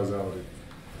retrocausality.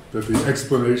 that the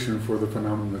explanation for the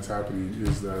phenomenon that's happening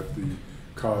is that the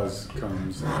cause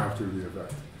comes after the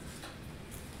effect.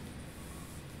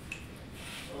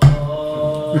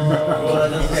 Oh, that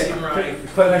doesn't seem right.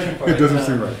 Question for It doesn't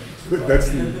seem right. That's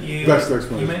the best You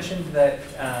explanation. mentioned that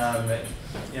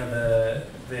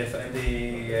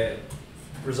the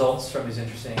results from these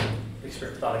interesting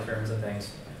thought experiments and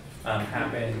things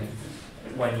happen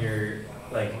when you're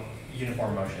like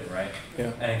uniform motion, right?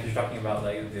 Yeah. And you're talking about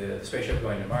like the spaceship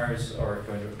going to Mars or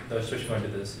the spaceship going to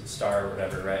the star or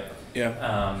whatever, right?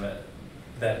 Yeah.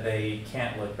 That they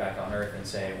can't look back on Earth and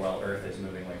say, well, Earth is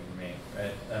moving away from me,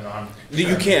 right?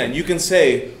 You can. You can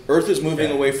say, Earth is moving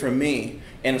away from me,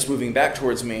 and it's moving back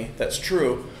towards me. That's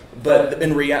true. But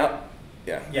in reality,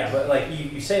 yeah. Yeah, but like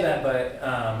you say that,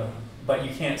 but you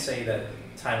can't say that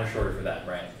time was shorter for that,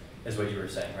 right? Is what you were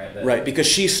saying, right? That Right, because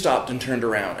she stopped and turned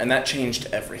around, and that changed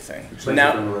everything. It's So like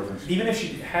now, a reference. Even if she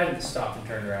hadn't stopped and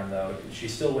turned around, though, she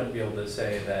still wouldn't be able to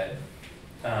say that,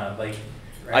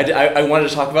 right? I wanted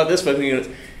to talk about this, but those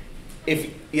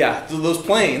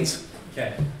planes,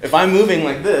 Okay. if I'm moving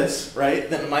like this, right,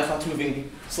 then my clock's moving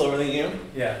slower than you,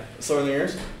 Yeah. slower than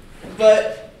yours.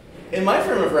 But in my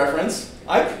frame of reference,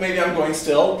 maybe I'm going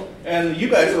still, and you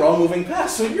guys are all moving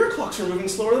past, so your clocks are moving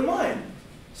slower than mine.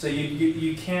 So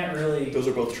you can't really. Those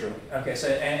are both true. Okay. So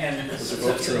and Those are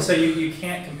both true. so you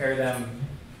can't compare them.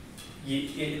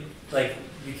 You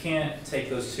can't take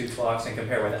those two clocks and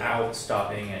compare without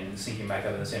stopping and syncing back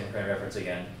up in the same frame of reference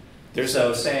again.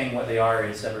 So saying what they are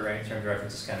in separate terms of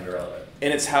reference is kind of irrelevant.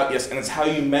 And it's how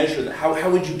you measure that. How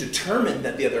would you determine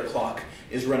that the other clock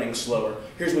is running slower?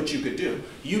 Here's what you could do.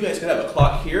 You guys could have a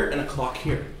clock here and a clock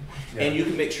here. Yeah. And you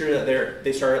can make sure that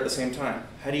they start at the same time.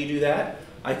 How do you do that?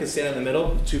 I could stand in the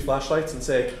middle with two flashlights and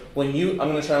say, I'm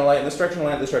going to shine a light in this direction,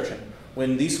 light in this direction.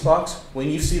 When you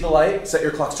see the light, set your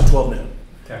clocks to 12 noon.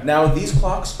 Okay. Now these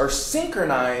clocks are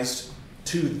synchronized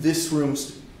to this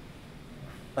room's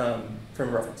frame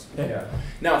of reference. Yeah.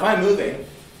 Now if I'm moving,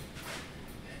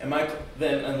 and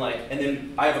then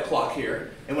I have a clock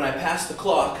here, and when I pass the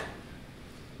clock,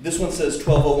 this one says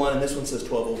 12:01 and this one says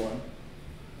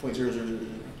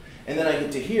 12:01.0000. And then I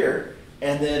get to here,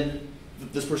 and then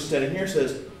this person standing here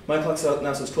says, my clock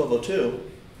now says 12:02,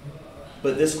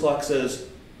 but this clock says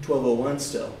 12:01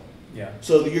 still. Yeah.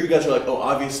 So you guys are like, oh,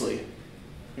 obviously,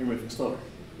 you're moving slower.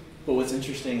 But what's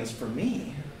interesting is for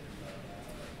me,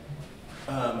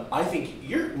 I think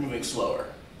you're moving slower.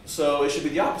 So it should be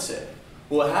the opposite.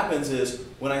 What happens is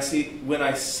when I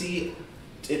see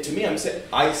it to me, I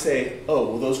say, oh,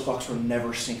 well, those clocks were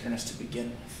never synchronous to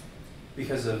begin with.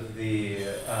 Because of the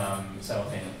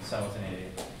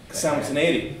simultaneity.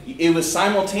 Simultaneity. It was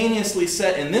simultaneously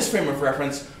set in this frame of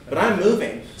reference, but I'm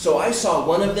moving. So I saw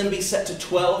one of them be set to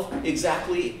 12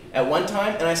 exactly at one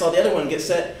time, and I saw the other one get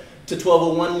set to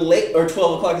 12:01 late, or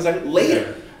 12 o'clock exactly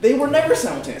later. They were never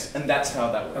simultaneous, and that's how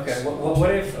that works. Okay. Well,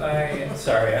 what if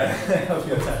Sorry, I hope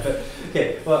you have time. But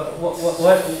okay. Well,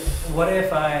 what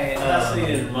if I?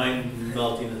 Fascinated and mind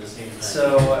melting at the same time.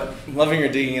 So. I'm loving your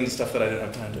digging into stuff that I didn't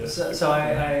have time to.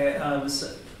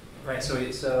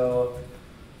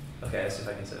 Okay, let's see if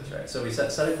I can say this right. So we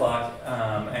set a clock,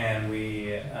 and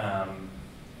we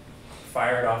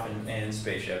fire it off in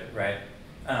spaceship, right?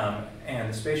 And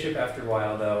the spaceship, after a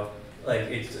while, though, like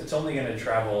it's only going to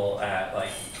travel at like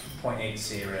 0.8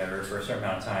 C or whatever for a certain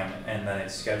amount of time, and then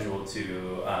it's scheduled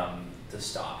to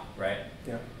stop, right?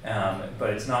 Yeah.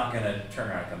 But it's not going to turn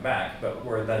around and come back. But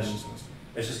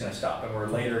it's just going to stop, and we're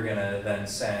later going to then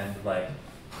send like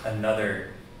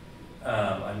another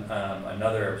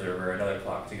observer, another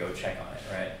clock to go check on it,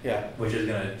 right? Yeah. Which is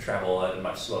going to travel at a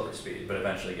much slower speed, but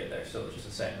eventually get there. Still, it's just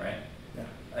the same, right? Yeah.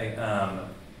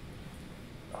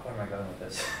 Where am I going with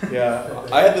this? Yeah.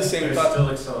 I had the same There's thought. still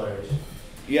acceleration.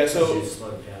 Yeah. So You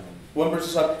slow down. one person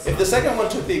stopped. If the second one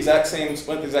took the exact same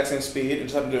speed and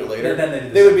just happened to do it later,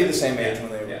 Then they would be the same age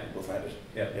when they yeah. both landed.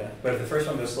 Yeah. Yeah. But if the first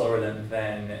one goes slower,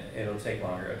 then it'll take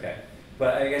longer. Okay.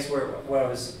 But I guess what I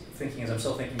was thinking is I'm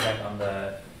still thinking back on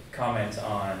the comment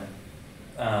on.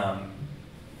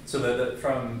 So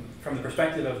from the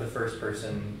perspective of the first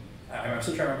person, I'm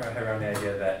still trying to wrap my head around the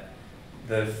idea that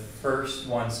the first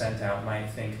one sent out might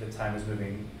think that time is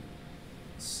moving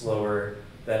slower.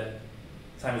 That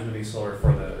time is moving slower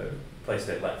for the place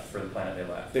they left, for the planet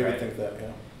they left. They right? would think that,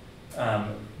 yeah.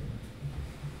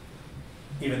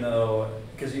 Even though,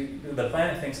 because the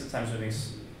planet thinks that time is moving.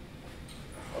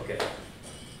 Okay.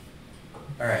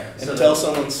 All right. Until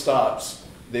someone stops,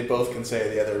 they both can say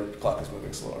the other clock is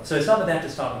moving slower. So it's not that they have to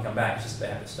stop and come back, it's just that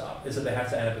they have to stop. It's that they have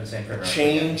to end up in the same frame.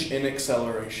 Change in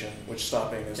acceleration, which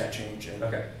stopping is a Okay. change in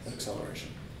Okay. acceleration.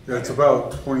 Yeah, it's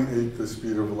about 0.8 the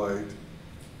speed of light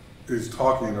is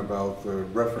talking about the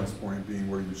reference point being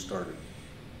where you started.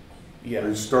 Yeah.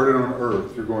 You started on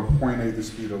Earth, you're going 0.8 the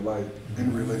speed of light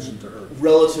in relation to Earth.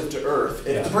 Relative to Earth.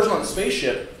 If Yeah. the person on the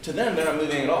spaceship, to them, they're not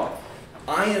moving at all.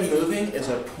 I am moving is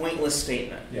a pointless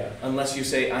statement. Yeah. Unless you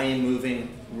say I am moving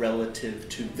relative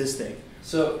to this thing.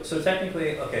 So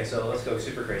technically, okay, so let's go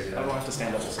super crazy I then. don't have to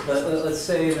stand up. Let's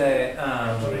say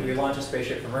that we launch a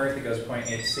spaceship from Earth, it goes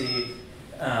 0.8 C,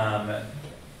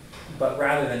 but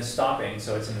rather than stopping,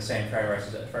 so it's in the same frame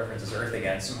of reference as Earth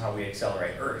again, somehow we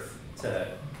accelerate Earth to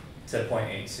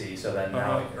 0.8 C, so then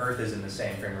now Earth is in the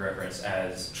same frame of reference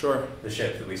as Sure. the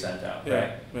ship that we sent out, Yeah.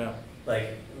 right? Yeah.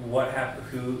 Like, what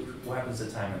happens to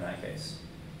time in that case?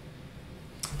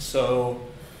 So,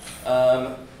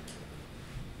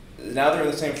 now they're in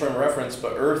the same frame of reference,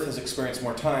 but Earth has experienced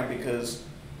more time because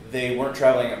they weren't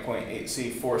traveling at 0.8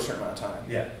 C for a certain amount of time.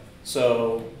 Yeah.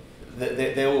 So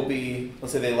they will be,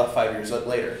 let's say they left 5 years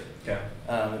later. Okay.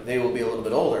 They will be a little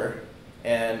bit older,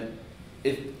 and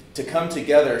to come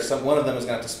together, one of them is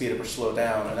going to have to speed up or slow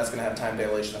down, and that's going to have time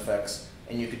dilation effects.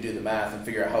 And you could do the math and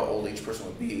figure out how old each person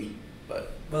would be.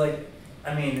 But like,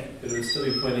 I mean, It would still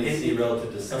be 0.8 C relative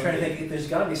to I'm something. trying to think. There's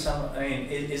got to be some. I mean,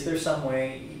 is there some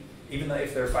way, even though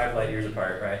if they're 5 light years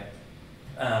apart, right?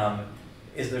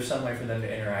 Is there some way for them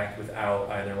to interact without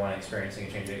either one experiencing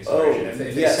a change in acceleration? If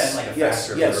they send like a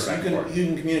faster yes, back and forth? you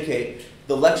can communicate.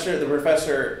 The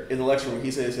professor in the lecture,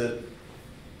 he said,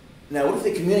 now what if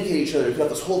they communicate each other throughout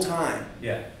this whole time?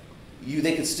 Yeah.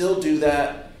 They could still do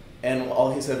that, and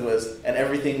all he said was, and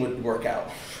everything would work out.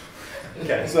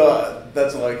 Okay. So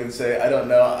that's all I can say. I don't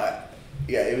know.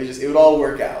 It would all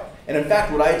work out. And in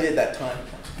fact, what I did that time,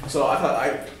 so I thought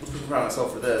I was proud of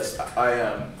myself for this.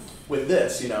 With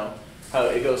this, how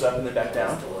it goes up and then back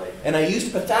down. And I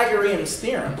used Pythagorean's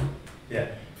theorem. Yeah.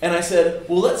 And I said,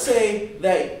 well, let's say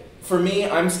that for me,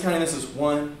 I'm just counting this as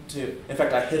 1, 2. In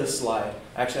fact, I hit a slide.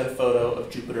 I actually had a photo of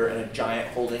Jupiter and a giant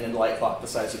holding a light clock the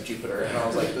size of Jupiter. And I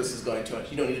was like, this is going too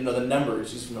much. You don't need to know the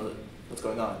numbers, you just know what's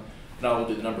going on. And I will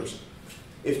do the numbers.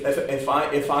 If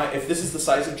this is the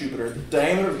size of Jupiter, the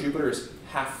diameter of Jupiter is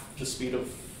half the speed of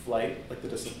light, like the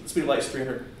distance. The speed of light is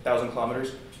 300,000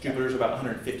 kilometers. Jupiter is about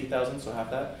 150,000, so half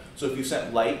that. So if you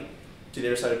sent light to the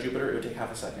other side of Jupiter, it would take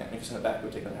half a second. And if you sent it back, it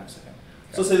would take another half a second.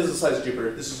 So let's say this is the size of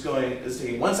Jupiter. This is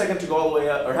taking 1 second to go all the way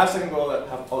up, or half second to go all the way up,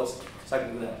 half a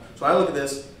second to go down. So I look at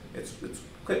this, it's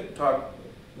click, talk,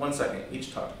 1 second,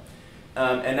 each talk.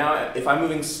 And now if I'm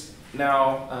moving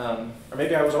or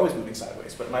maybe I was always moving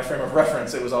sideways, but my frame of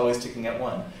reference, it was always ticking at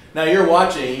 1. Now you're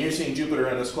watching, and you're seeing Jupiter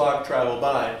and this clock travel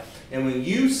by, and when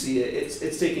you see it,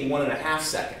 it's taking 1.5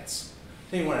 seconds.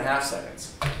 Taking 1.5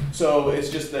 seconds. So it's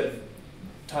just that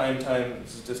time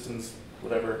is distance,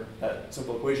 whatever, that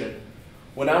simple equation.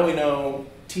 Well, now we know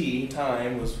t,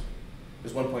 time, is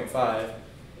 1.5,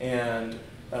 and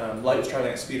light was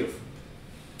traveling at the speed of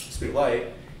light.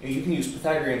 And you can use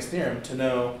Pythagorean's theorem to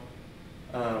know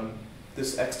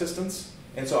this x distance,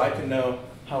 and so I can know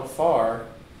how far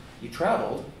you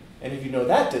traveled, and if you know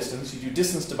that distance, you do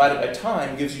distance divided by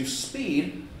time gives you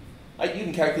speed. You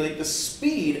can calculate the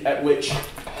speed at which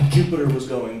Jupiter was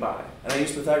going by. And I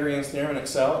used Pythagorean's theorem in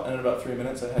Excel, and in about 3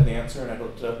 minutes I had the answer, and I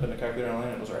looked it up in a calculator online,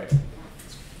 and it was right.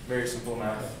 It's very simple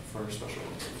math for special.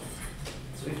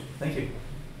 Sweet. Thank you.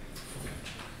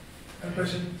 I have a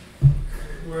question.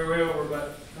 We're way over,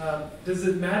 but does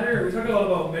it matter? We talk a lot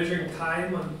about measuring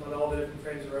time on all the different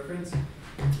frames of reference.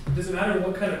 Does it matter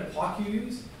what kind of clock you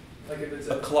use? Like if it's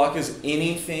A clock is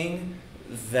anything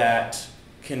that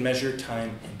can measure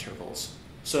time intervals.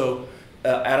 So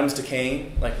atoms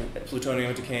decaying, like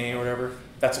plutonium decaying or whatever,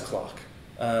 that's a clock.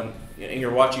 In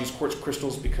your watch, you use quartz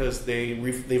crystals because they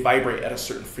vibrate at a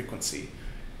certain frequency.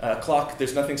 Clock,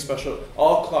 there's nothing special.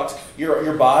 All clocks,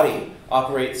 your body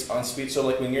operates on speed. So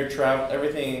like when you're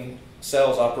traveling,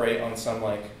 cells operate on some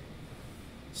like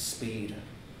speed,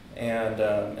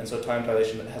 and so time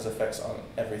dilation has effects on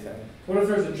everything. What if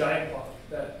there's a giant clock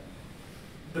that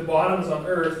the bottom is on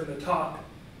Earth and the top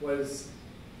was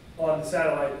on the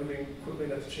satellite moving quickly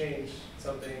enough to change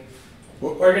something?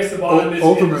 Well, or I guess the bottom is in the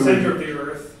ultimately- center of the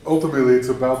Earth. Ultimately, it's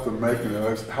about the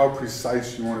mechanism. How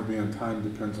precise you want to be in time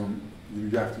depends on, you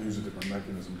have to use a different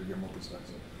mechanism to get more precise.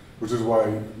 Which is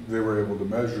why they were able to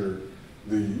measure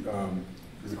the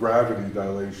gravity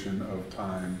dilation of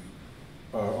time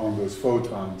on those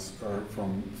photons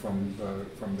from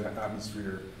the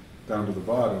atmosphere down to the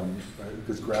bottom,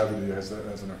 because gravity has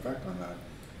an effect on that.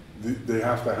 They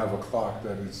have to have a clock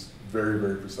that is very,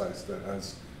 very precise, that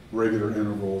has regular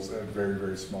intervals at very,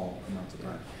 very small amounts of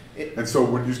time. And so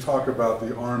when you talk about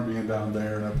the arm being down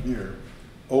there and up here,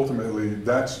 ultimately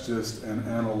that's just an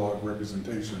analog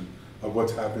representation of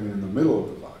what's happening in the middle of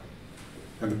the clock.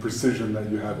 and the precision that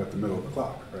you have at the middle of the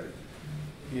clock, right?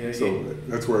 Yeah, So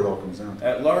that's where it all comes down to.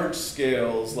 at large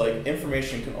scales, like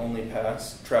information can only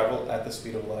travel at the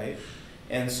speed of light.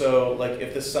 And so like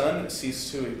if the sun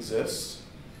ceased to exist,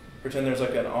 pretend there's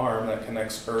like an arm that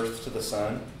connects Earth to the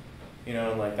sun, you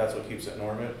know, and like that's what keeps it in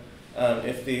orbit.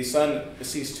 If the sun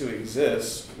ceased to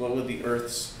exist, what would the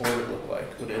Earth's orbit look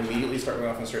like? Would it immediately start going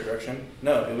off in a straight direction?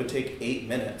 No, it would take 8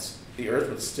 minutes. The Earth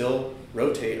would still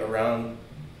rotate around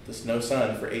this no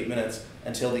sun for 8 minutes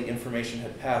until the information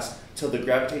had passed, till the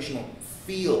gravitational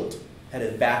field had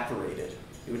evaporated.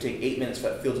 It would take 8 minutes for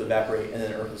that field to evaporate, and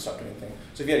then Earth would stop doing anything.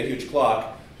 So if you had a huge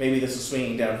clock, maybe this is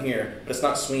swinging down here, but it's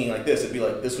not swinging like this. It'd be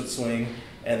like this would swing,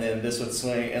 and then this would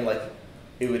swing, and like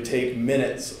it would take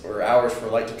minutes or hours for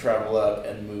light to travel up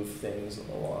and move things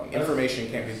along. Information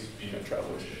can't be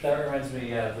traveled. That reminds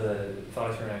me of the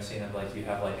thought experiment I've seen of like you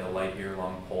have like a light year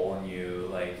long pole and you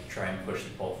like try and push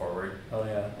the pole forward. Oh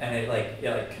yeah. And it like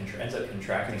ends up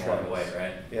contracting along the way,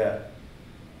 right? Yeah.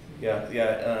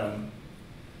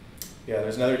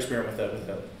 There's another experiment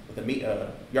with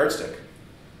a yardstick.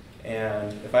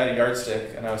 And if I had a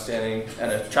yardstick and I was standing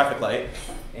at a traffic light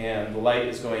and the light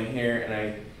is going here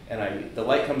and the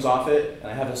light comes off it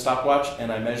and I have a stopwatch and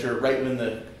I measure right when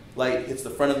the light hits the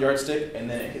front of the yardstick and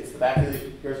then it hits the back of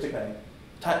the yardstick and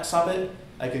I stop it,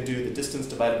 I can do the distance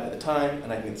divided by the time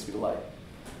and I can get the speed of light.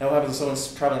 Now what happens if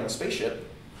someone's traveling in a spaceship,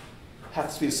 half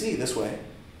the speed of C this way,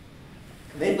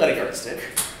 they've got a yardstick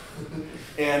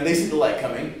and they see the light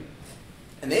coming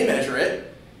and they measure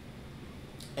it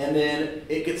and then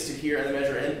it gets to here and they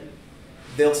measure it,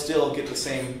 they'll still get the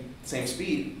same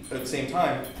speed at the same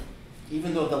time,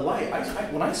 even though the light,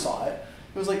 when I saw it,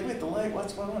 it was like, wait, the light,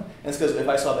 what's going on? And it's because if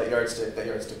I saw that yardstick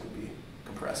would be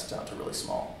compressed down to really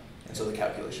small, and so the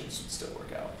calculations would still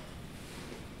work out.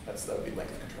 That would be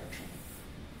length of contraction.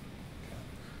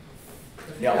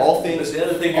 Yeah, all things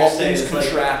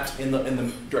contract in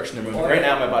the direction they're moving. Right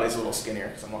now, my body's a little skinnier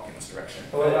because I'm walking this direction.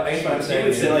 Well, I guess what I'm saying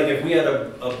is, like, if we had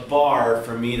a bar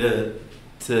for me to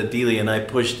Dealey and I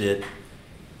pushed it,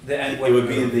 it would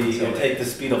take the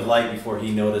speed of light before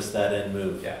he noticed that end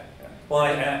move. Yeah. Well,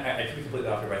 I could be completely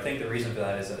off, but I think the reason for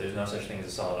that is that there's no such thing as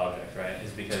a solid object, right?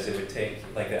 Is because it would take,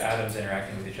 like, the atoms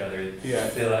interacting with each other,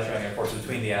 the electromagnetic force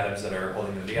between the atoms that are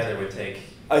holding them together would take...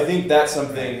 I think that's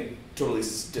something totally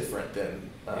different than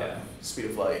speed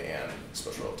of light and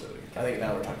special relativity. I think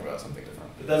now we're talking about something different.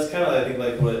 But that's kind of, I think,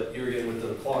 like what you were getting with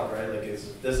the clock, right? Like, it's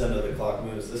this end of the clock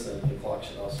moves, this end of the clock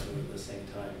should also move at the same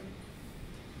time.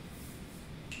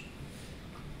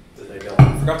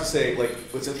 I forgot to say, like,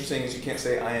 what's interesting is you can't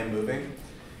say I am moving.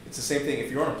 It's the same thing. If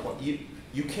you're on a plane,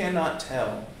 you cannot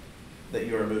tell that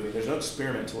you are moving. There's no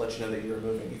experiment to let you know that you are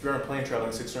moving. If you're on a plane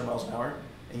traveling 600 miles an hour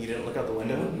and you didn't look out the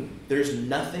window, there's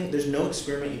no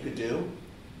experiment you could do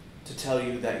to tell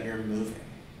you that you're moving.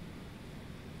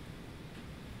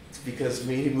 It's because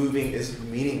moving is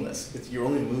meaningless. You're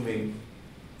only moving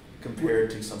compared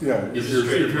to something. Yeah, if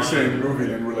you're saying moving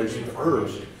in relation to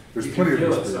Earth, there's plenty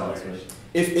of experiments. Right?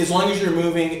 As long as you're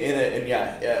moving in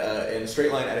a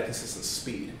straight line at a consistent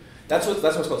speed, that's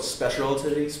what's called special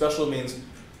relativity. Special means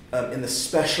in the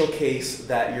special case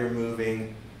that you're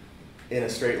moving in a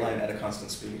straight line at a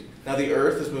constant speed. Now the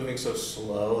Earth is moving so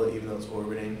slow that even though it's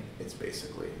orbiting, it's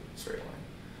basically a straight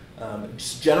line.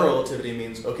 General relativity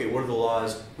means, okay, what are the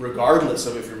laws regardless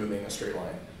of if you're moving in a straight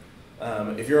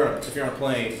line? If you're on a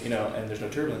plane, and there's no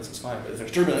turbulence, it's fine. But if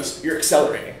there's turbulence, you're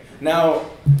accelerating. Now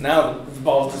the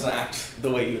ball doesn't act the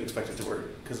way you would expect it to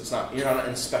work because you're not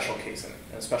in a special case in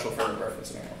a special frame of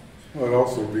reference anymore. Well, and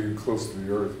also being close to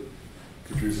the Earth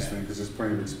confuses things because there's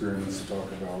plenty of experiments to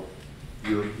talk about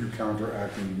you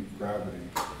counteracting gravity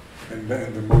and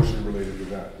the motion related to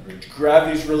that. Right?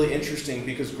 Gravity is really interesting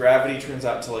because gravity turns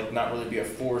out to not really be a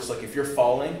force. Like if you're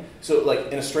falling, so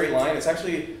like in a straight line, it's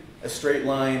actually a straight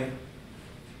line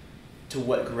to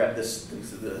what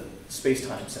the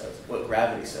space-time says, what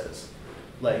gravity says.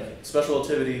 Like special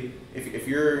relativity, if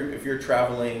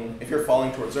you're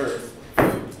falling towards Earth,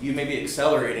 you may be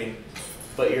accelerating,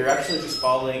 but you're actually just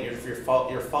following. You're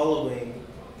following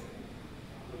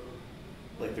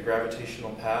like the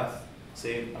gravitational path.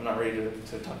 See, I'm not ready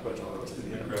to talk about general relativity.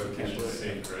 The gravitational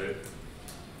sink, right?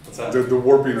 What's that? The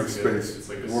warping of space. It's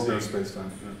like the warping of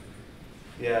space-time.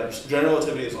 Yeah, general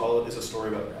relativity is a story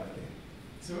about gravity.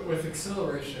 So with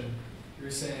acceleration,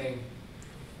 you're saying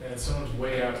that someone's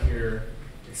way out here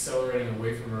accelerating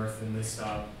away from Earth and they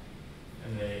stop,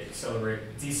 and they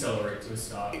decelerate to a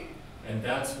stop, and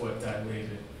that's what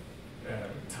dilated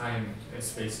time and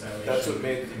space dilation. That's what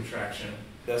made contraction.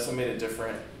 That's what made it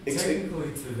different.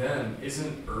 Technically, to them,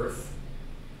 isn't Earth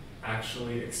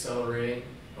actually accelerating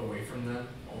away from them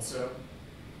also?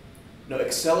 No,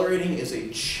 accelerating is a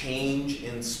change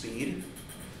in speed.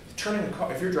 Turning a car,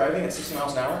 if you're driving at 60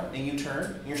 miles an hour and you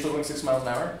turn, and you're still going 6 miles an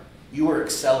hour, you are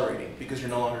accelerating because you're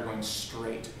no longer going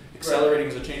straight. Accelerating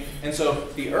is a change. And so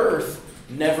the Earth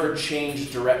never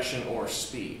changed direction or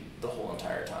speed the whole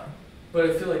entire time. But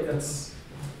I feel like that's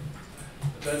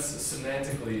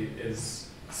semantically is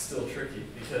still tricky,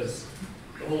 because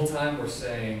the whole time we're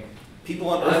saying People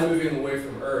on I'm Earth, moving away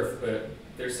from Earth, but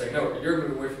they're saying no, you're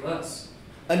moving away from us.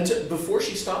 until, before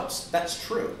she stops, that's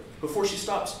true. Before she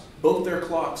stops, both their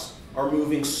clocks are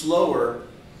moving slower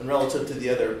than relative to the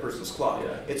other person's clock.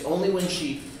 Yeah. It's only when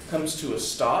she comes to a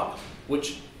stop, that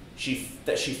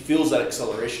she feels that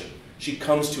acceleration. She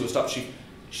comes to a stop.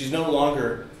 She's no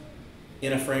longer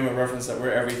in a frame of reference that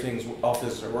where all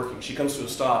physics are working. She comes to a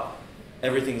stop,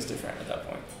 everything's different at that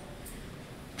point.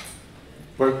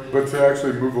 But to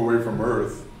actually move away from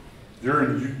Earth,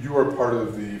 you are part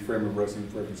of the frame of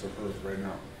reference of Earth right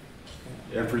now.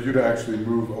 And for you to actually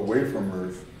move away from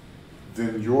Earth,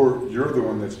 then you're the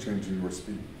one that's changing your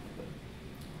speed,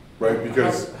 right?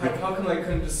 Because how come I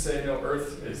couldn't just say no,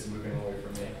 Earth is moving away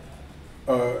from me?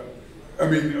 I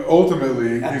mean,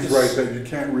 ultimately, he's right that you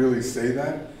can't really say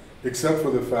that, except for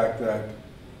the fact that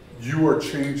you are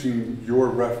changing your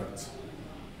reference.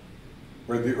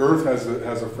 Right? The Earth has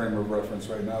a frame of reference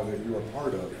right now that you are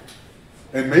part of.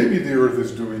 And maybe the Earth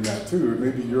is doing that too.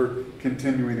 Maybe you're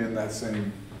continuing in that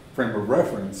same frame of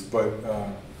reference, but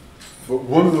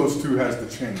one of those two has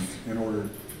to change in order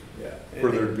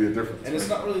for there to be a difference. And it's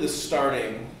not really the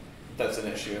starting that's an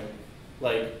issue.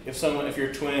 Like if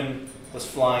your twin was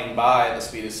flying by at the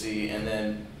speed of C and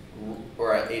then,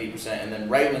 or at 80%, and then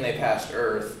right when they passed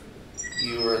Earth,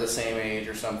 you were the same age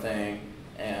or something,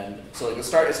 and so like the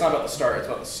start, it's not about the start, it's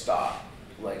about the stop.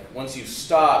 Like once you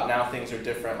stop, now things are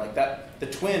different. Like that, the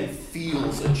twin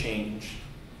feels a change.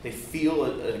 They feel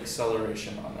an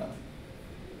acceleration on them,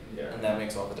 and that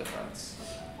makes all the difference.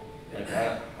 Like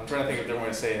I'm trying to think of a different way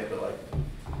to say it, but like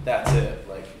that's it.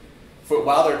 Like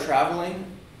while they're traveling,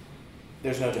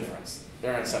 there's no difference.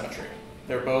 They're in symmetry.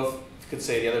 They're both could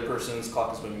say the other person's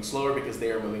clock is moving slower because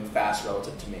they are moving fast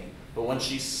relative to me. But when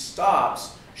she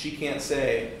stops, she can't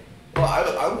say,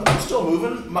 well, I'm still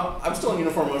moving. I'm still in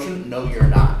uniform motion. No, you're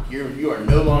not. You are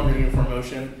no longer in uniform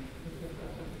motion.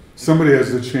 Somebody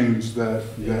has to change that.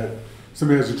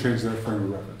 Somebody has to change that frame of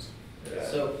reference.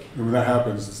 So, and when that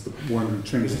happens, it's the one who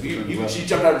changes the frame of She reference.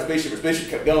 jumped out of her spaceship. Her spaceship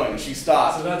kept going, and she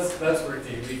stopped. So that's where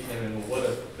DB came in. What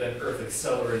if then Earth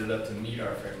accelerated up to meet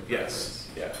our frame of reference?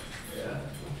 Yes. Yeah.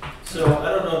 So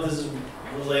I don't know if this is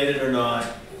related or not,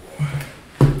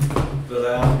 but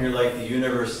I often hear like the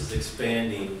universe is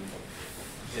expanding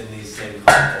in these same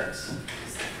contexts.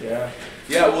 Yeah.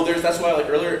 Yeah. Well, that's why like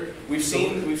earlier we've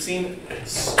seen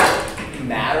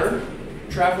matter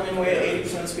traveling away at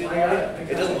 80% speed of light.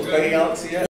 It doesn't look like a galaxy yet.